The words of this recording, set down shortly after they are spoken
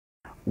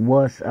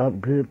What's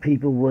up, good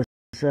people?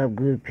 What's up,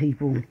 good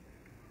people?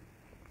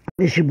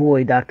 It's your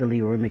boy, Dr.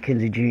 Leroy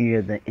McKenzie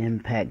Jr., the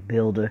Impact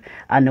Builder.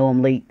 I know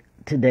I'm late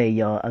today,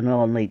 y'all. I know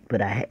I'm late, but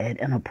I had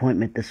an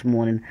appointment this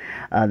morning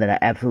that I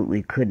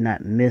absolutely could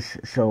not miss.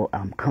 So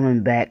I'm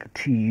coming back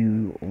to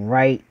you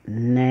right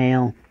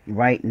now.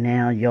 Right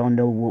now, y'all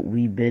know what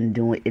we've been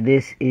doing.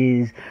 This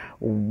is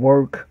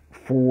Work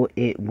for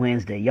It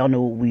Wednesday. Y'all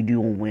know what we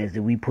do on Wednesday.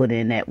 We put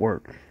in that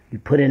work. We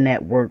put in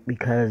that work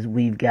because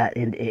we've got,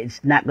 and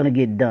it's not going to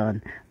get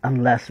done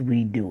unless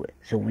we do it.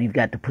 So we've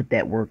got to put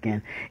that work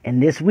in.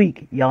 And this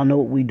week, y'all know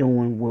what we're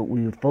doing. What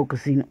we're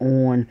focusing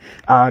on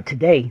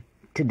today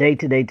is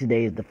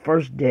the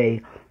first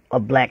day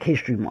of Black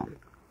History Month.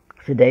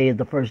 Today is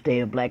the first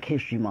day of Black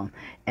History Month.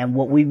 And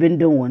what we've been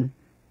doing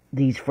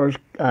these first,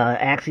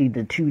 actually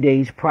the 2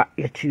 days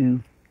prior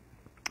to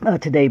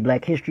today,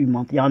 Black History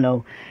Month, y'all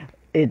know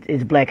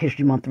it's Black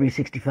History Month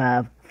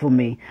 365 for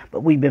me,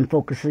 but we've been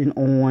focusing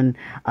on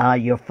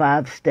your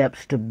 5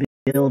 steps to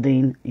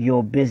building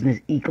your business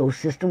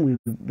ecosystem. We've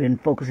been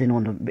focusing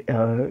on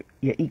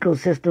your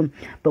ecosystem,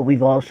 but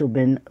we've also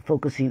been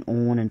focusing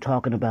on and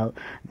talking about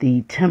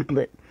the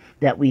template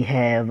that we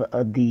have,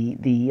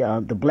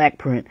 the black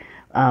print,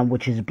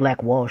 which is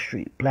Black Wall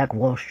Street. Black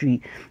Wall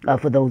Street,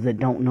 for those that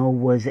don't know,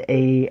 was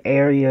a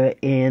area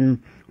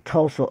in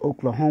Tulsa,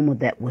 Oklahoma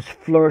that was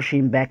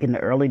flourishing back in the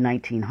early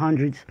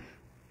 1900s.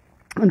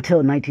 Until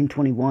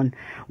 1921,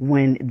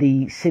 when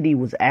the city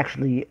was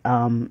actually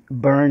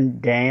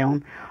burned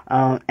down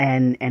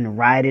and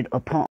raided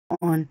upon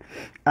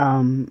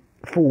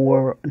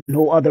for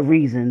no other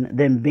reason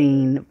than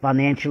being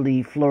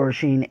financially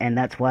flourishing, and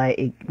that's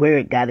why where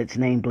it got its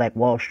name, Black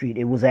Wall Street.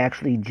 It was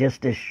actually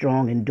just as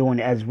strong and doing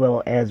as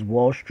well as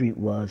Wall Street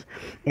was,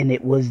 and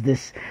it was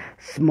this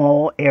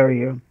small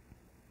area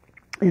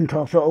in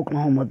Tulsa,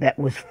 Oklahoma that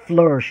was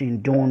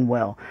flourishing, doing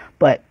well.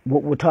 But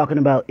what we're talking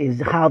about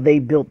is how they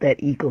built that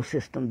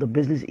ecosystem, the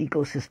business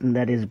ecosystem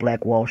that is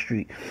Black Wall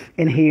Street.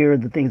 And here are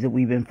the things that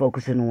we've been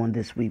focusing on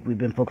this week. We've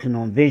been focusing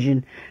on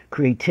vision,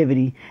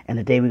 creativity, and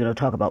today we're going to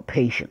talk about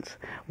patience.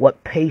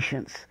 What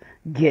patience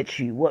gets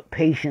you, what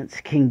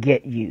patience can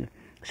get you.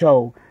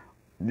 So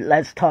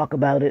let's talk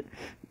about it.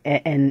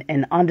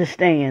 And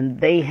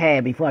understand they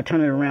had, before I turn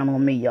it around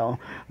on me, y'all,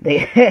 they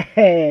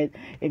had,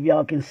 if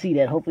y'all can see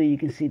that, hopefully you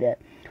can see that,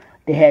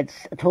 they had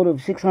a total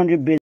of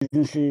 600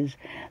 businesses.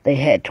 They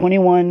had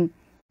 21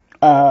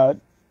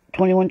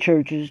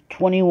 churches,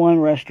 21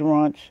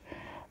 restaurants,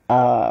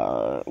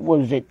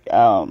 grocery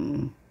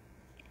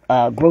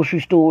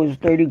stores,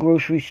 30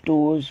 grocery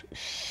stores,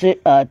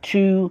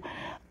 2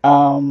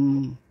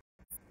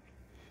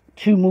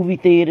 movie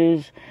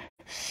theaters,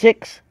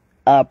 6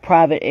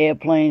 private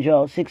airplanes,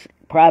 y'all. 6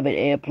 private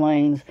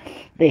airplanes.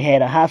 They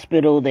had a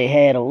hospital. They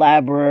had a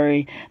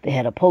library. They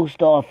had a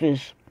post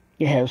office.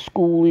 They had a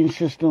schooling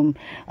system.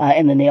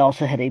 And then they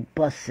also had a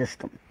bus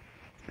system.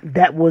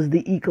 That was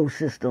the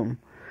ecosystem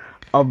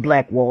of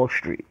Black Wall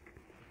Street.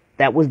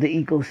 That was the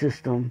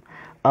ecosystem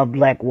of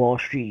Black Wall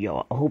Street,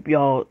 y'all. I hope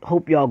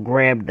y'all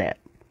grabbed that,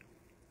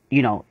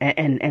 you know,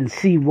 and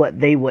see what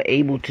they were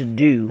able to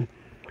do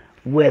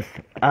with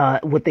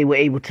what they were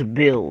able to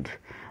build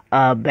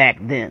back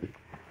then.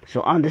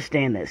 So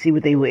understand that. See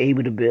what they were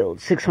able to build.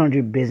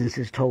 600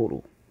 businesses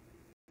total.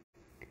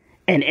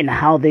 And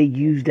how they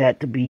used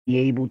that to be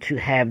able to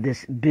have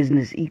this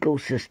business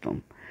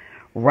ecosystem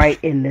right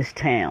in this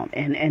town.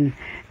 And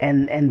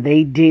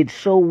they did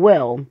so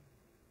well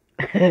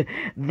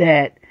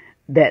that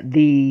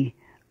the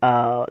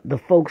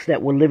folks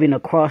that were living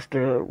across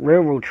the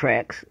railroad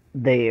tracks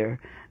there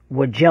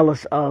were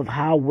jealous of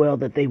how well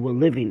that they were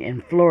living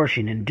and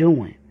flourishing and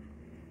doing.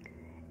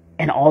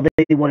 And all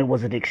they wanted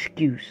was an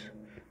excuse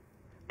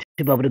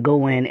to be able to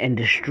go in and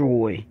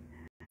destroy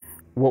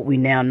what we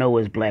now know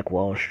as Black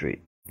Wall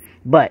Street.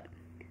 But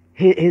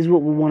here's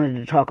what we wanted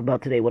to talk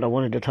about today. What I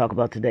wanted to talk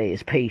about today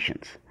is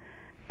patience.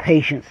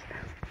 Patience.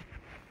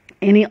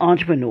 Any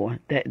entrepreneur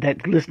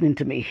that's listening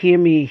to me, hear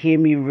me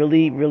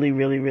really, really,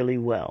 really, really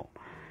well.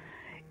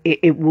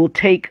 It will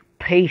take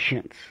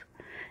patience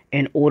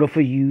in order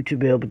for you to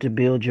be able to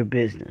build your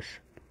business.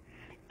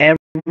 And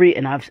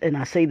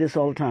I say this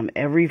all the time,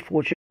 every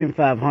Fortune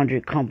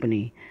 500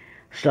 company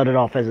started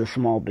off as a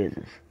small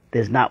business.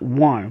 There's not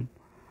one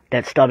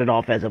that started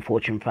off as a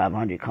Fortune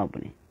 500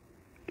 company.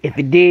 If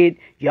it did,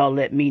 y'all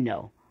let me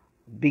know,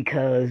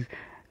 because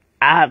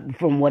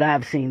from what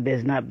I've seen,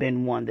 there's not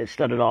been one that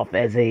started off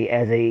as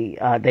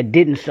that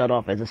didn't start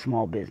off as a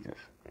small business.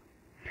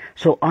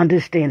 So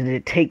understand that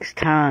it takes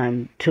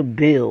time to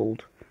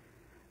build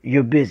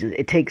your business.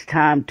 It takes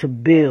time to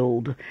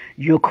build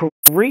your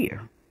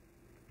career.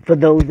 For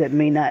those that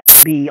may not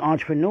be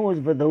entrepreneurs,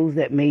 for those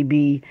that may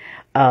be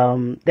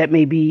in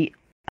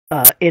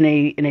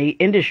a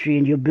industry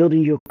and you're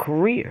building your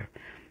career,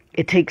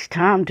 it takes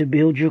time to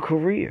build your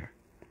career.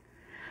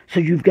 So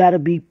you've got to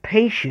be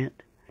patient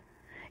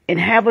and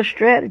have a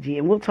strategy.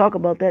 And we'll talk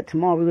about that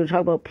tomorrow. We're going to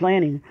talk about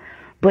planning,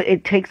 but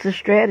it takes a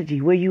strategy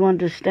where you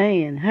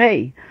understand,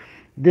 hey,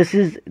 there's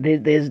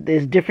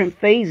different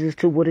phases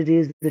to what it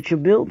is that you're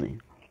building.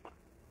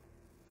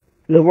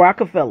 The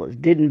Rockefellers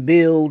didn't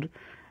build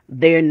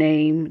their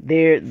name,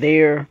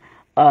 their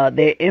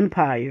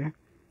empire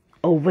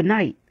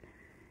overnight.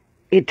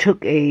 It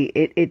took a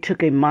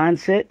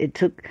mindset. It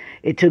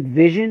took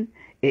vision.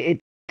 It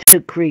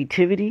took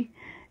creativity,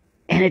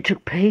 and it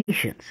took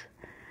patience,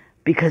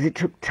 because it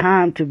took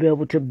time to be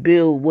able to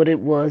build what it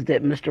was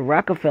that Mr.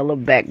 Rockefeller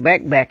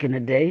back in the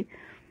day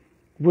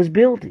was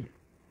building.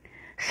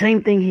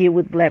 Same thing here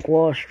with Black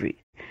Wall Street.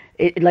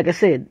 Like I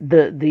said,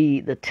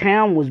 the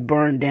town was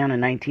burned down in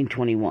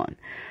 1921.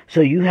 So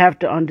you have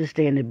to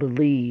understand and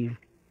believe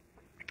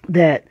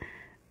that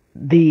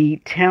the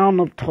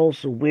town of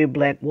Tulsa, where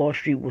Black Wall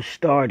Street was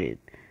started,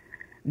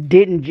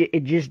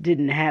 it just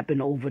didn't happen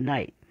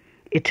overnight.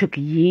 It took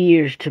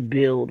years to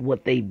build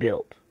what they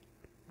built.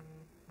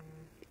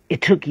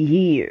 It took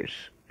years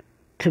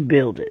to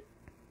build it.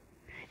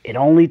 It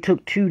only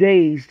took 2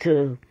 days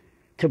to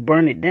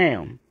burn it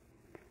down,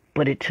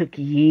 but it took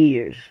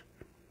years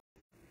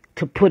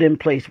to put in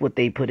place what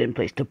they put in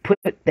place, to put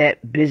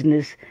that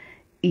business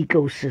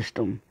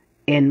ecosystem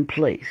in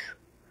place.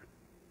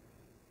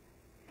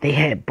 They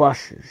had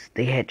buses,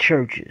 they had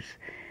churches,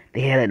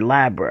 they had a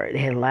library,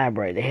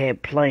 they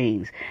had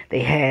planes,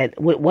 they had,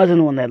 what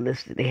wasn't on that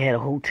list, they had a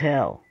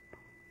hotel.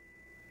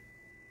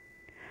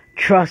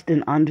 Trust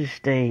and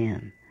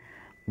understand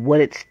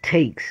what it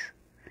takes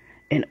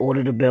in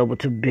order to be able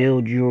to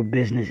build your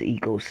business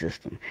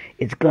ecosystem.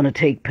 It's going to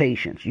take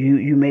patience.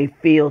 You may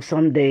feel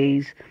some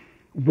days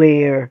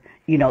where,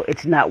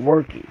 it's not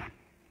working.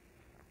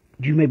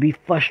 You may be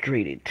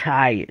frustrated,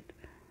 tired,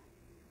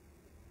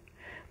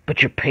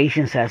 but your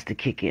patience has to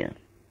kick in.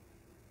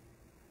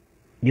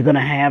 You're going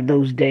to have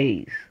those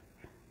days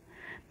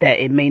that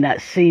it may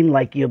not seem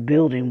like you're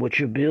building what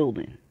you're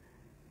building.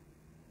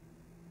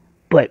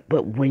 But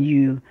when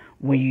you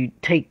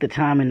take the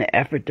time and the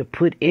effort to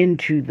put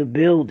into the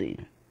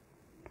building,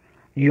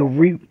 you'll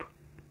reap.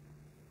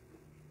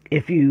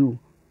 If you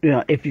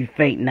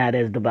faint not,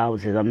 as the Bible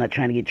says. I'm not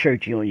trying to get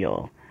churchy on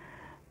y'all,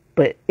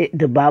 but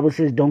the Bible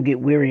says don't get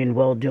weary in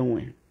well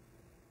doing.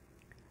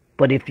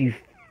 But if you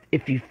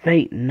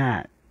faint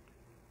not,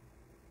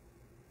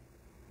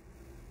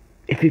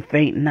 you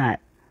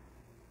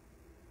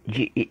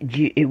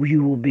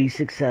will be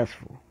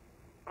successful.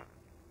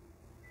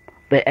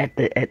 But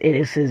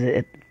it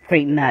says,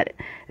 faint not,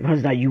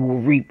 you will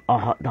reap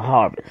the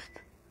harvest.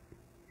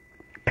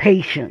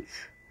 Patience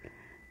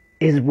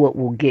is what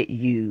will get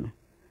you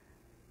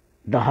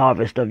the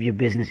harvest of your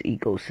business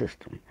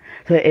ecosystem.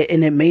 So,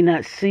 and it may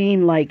not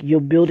seem like you're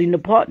building the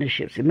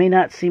partnerships. It may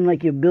not seem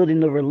like you're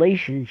building the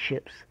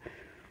relationships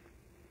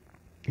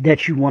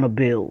that you want to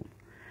build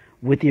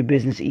with your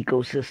business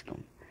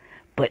ecosystem.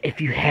 But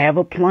if you have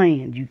a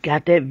plan, you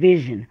got that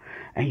vision,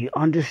 and you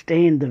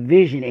understand the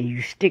vision, and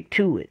you stick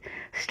to it.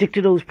 Stick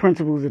to those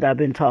principles that I've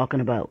been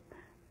talking about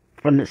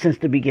since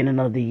the beginning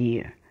of the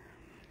year.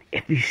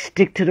 If you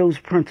stick to those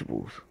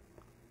principles,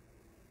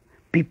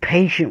 be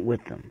patient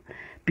with them.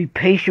 Be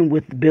patient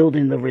with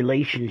building the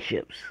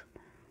relationships.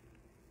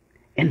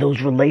 And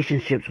those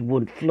relationships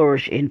would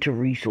flourish into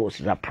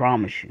resources, I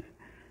promise you.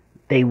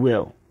 They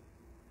will.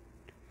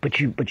 But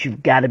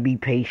you've got to be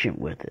patient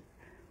with it.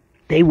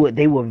 They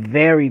were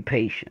very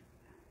patient.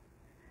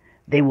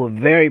 They were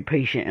very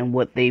patient in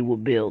what they were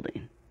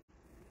building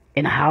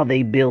and how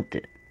they built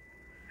it.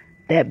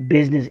 That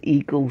business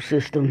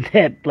ecosystem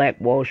that Black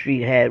Wall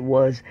Street had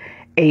was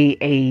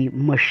a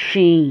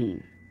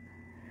machine.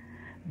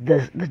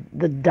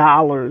 The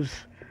dollars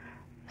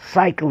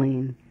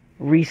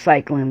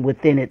recycling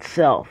within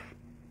itself.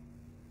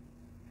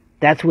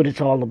 That's what it's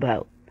all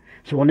about.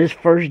 So on this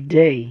first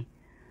day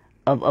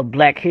of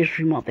Black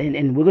History Month,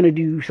 and we're going to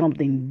do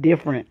something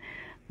different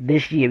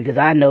this year, because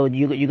I know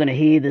you're going to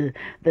hear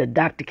the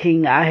Dr.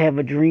 King I Have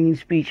a Dream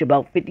speech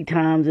about 50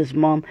 times this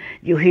month.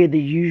 You'll hear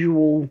the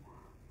usual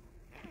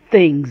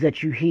things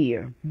that you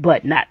hear,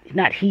 but not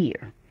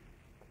here,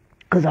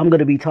 because I'm going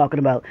to be talking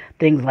about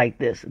things like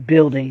this,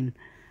 building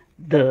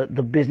the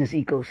business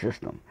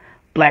ecosystem,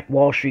 Black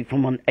Wall Street,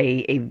 from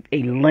a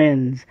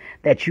lens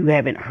that you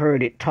haven't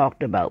heard it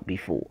talked about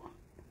before.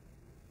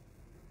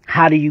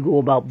 How do you go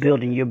about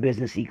building your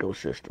business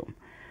ecosystem,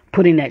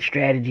 putting that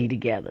strategy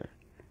together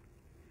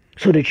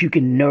so that you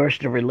can nourish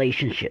the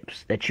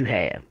relationships that you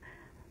have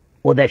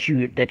or that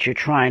you're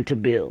trying to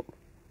build?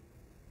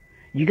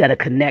 You got to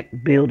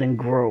connect, build, and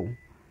grow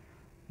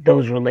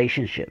those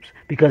relationships,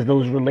 because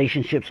those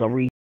relationships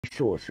are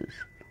resources.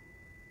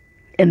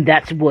 And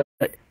that's what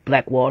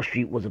Black Wall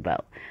Street was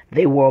about.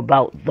 They were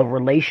about the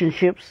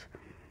relationships,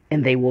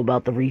 and they were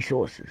about the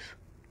resources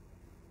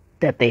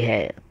that they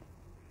had.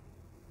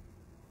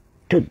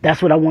 So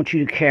that's what I want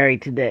you to carry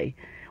today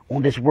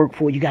on this work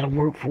for it. You got to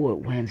work for it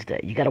Wednesday.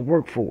 You got to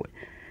work for it.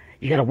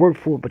 You got to work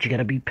for it, but you got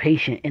to be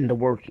patient in the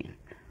working.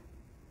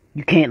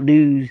 You can't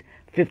lose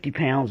 50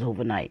 pounds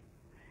overnight.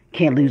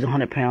 Can't lose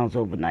 100 pounds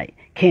overnight.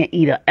 Can't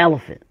eat an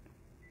elephant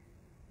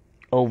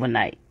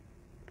overnight.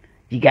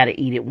 You got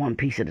to eat it one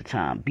piece at a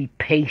time. Be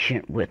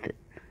patient with it.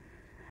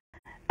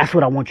 That's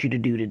what I want you to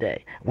do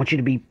today. I want you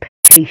to be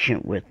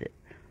patient with it.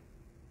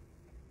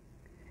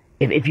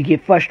 If you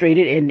get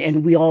frustrated,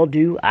 and we all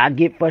do, I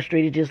get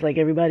frustrated just like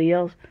everybody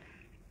else,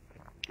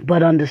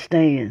 but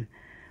understand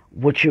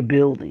what you're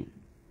building.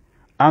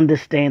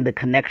 Understand the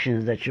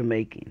connections that you're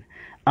making.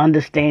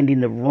 Understanding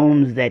the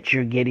rooms that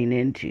you're getting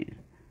into.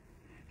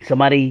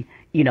 Somebody,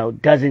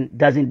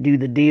 doesn't do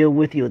the deal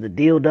with you, or the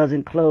deal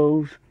doesn't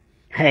close.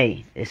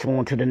 Hey, it's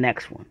on to the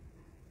next one.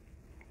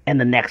 And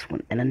the next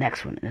one, and the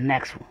next one, and the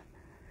next one.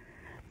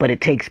 But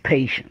it takes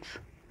patience.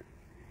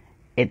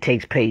 It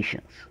takes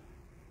patience.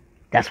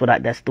 That's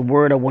the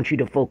word I want you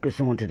to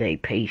focus on today.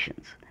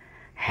 Patience.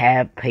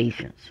 Have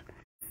patience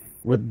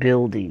with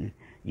building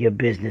your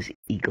business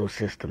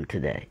ecosystem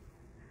today.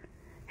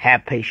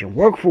 Have patience.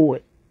 Work for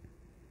it.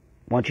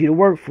 I want you to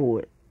work for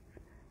it.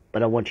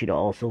 But I want you to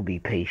also be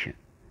patient.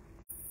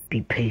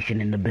 Be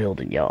patient in the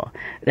building, y'all.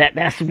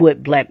 That's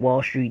what Black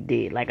Wall Street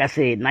did. Like I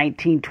said,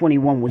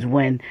 1921 was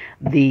when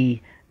the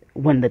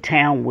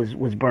town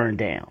was burned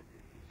down.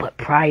 But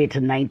prior to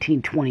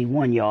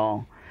 1921,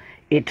 y'all,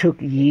 it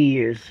took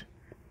years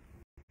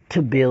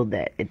to build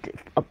that.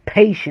 A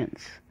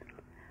patience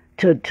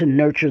to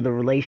nurture the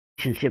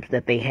relationships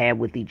that they had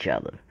with each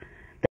other,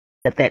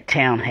 that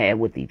town had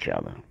with each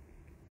other.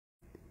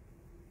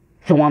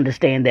 So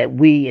understand that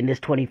we in this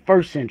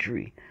 21st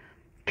century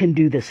can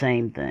do the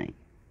same thing,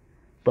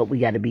 but we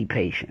got to be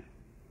patient.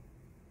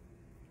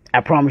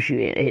 I promise you,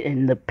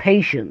 in the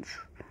patience,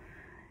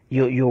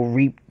 you'll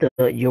reap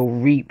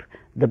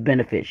the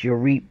benefits. You'll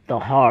reap the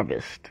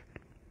harvest.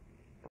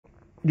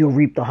 You'll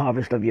reap the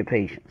harvest of your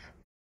patience.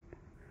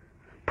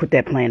 Put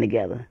that plan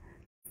together.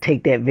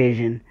 Take that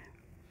vision,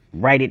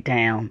 write it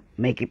down,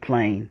 make it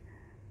plain,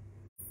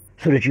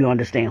 so that you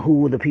understand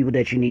who are the people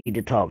that you need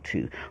to talk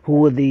to,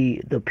 who are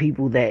the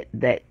people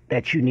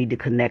that you need to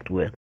connect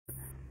with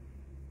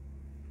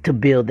to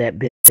build that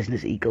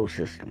business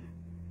ecosystem,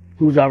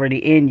 who's already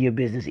in your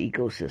business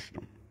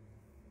ecosystem,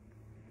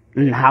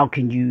 and how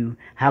can you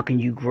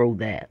grow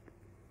that?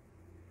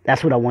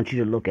 That's what I want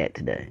you to look at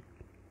today.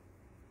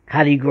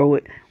 How do you grow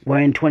it? We're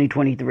in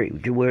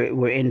 2023.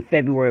 We're in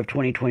February of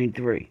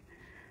 2023.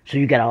 So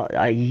you got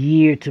a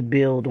year to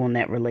build on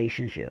that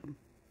relationship.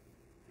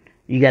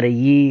 You got a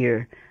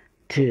year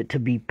to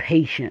be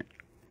patient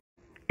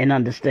and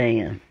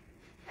understand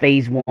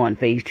phase 1,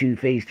 phase 2,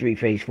 phase 3,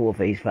 phase 4,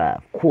 phase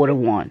 5. Quarter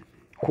 1,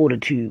 quarter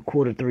 2,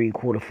 quarter 3,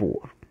 quarter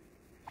 4.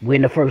 We're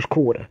in the first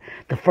quarter.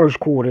 The first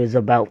quarter is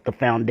about the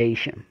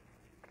foundation.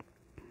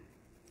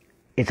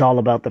 It's all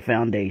about the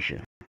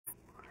foundation.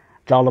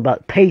 It's all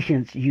about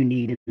patience you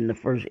need in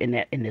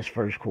this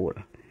first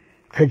quarter,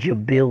 because you're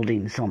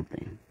building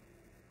something.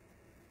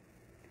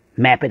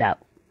 Map it out.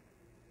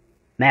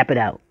 Map it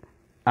out.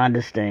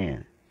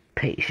 Understand.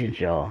 Patience,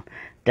 y'all.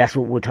 That's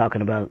what we're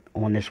talking about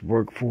on this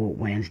Work For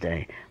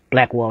Wednesday.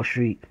 Black Wall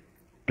Street,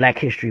 Black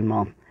History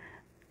Month.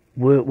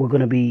 We're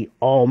going to be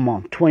all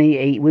month.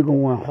 28. We're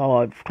going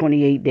hard.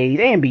 28 days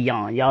and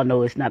beyond. Y'all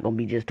know it's not going to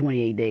be just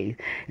 28 days.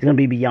 It's going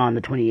to be beyond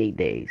the 28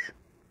 days.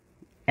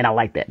 And I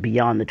like that,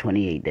 beyond the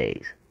 28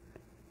 days.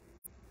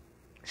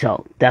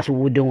 So that's what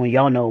we're doing.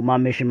 Y'all know my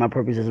mission, my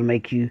purpose is to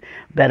make you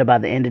better by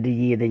the end of the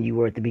year than you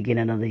were at the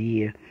beginning of the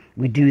year.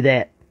 We do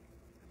that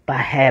by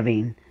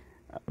having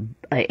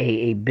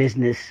a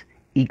business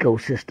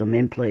ecosystem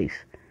in place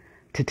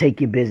to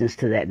take your business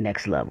to that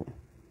next level.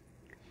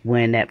 We're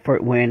in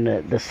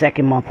the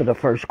second month of the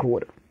first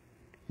quarter.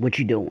 What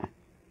you doing?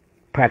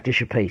 Practice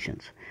your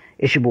patience.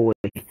 It's your boy,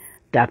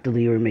 Dr.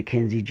 Leroy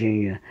McKenzie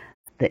Jr.,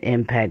 the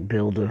Impact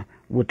Builder.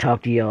 We'll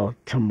talk to y'all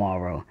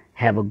tomorrow.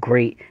 Have a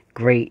great,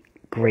 great,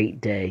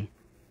 great day.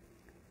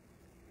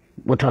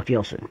 We'll talk to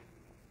y'all soon.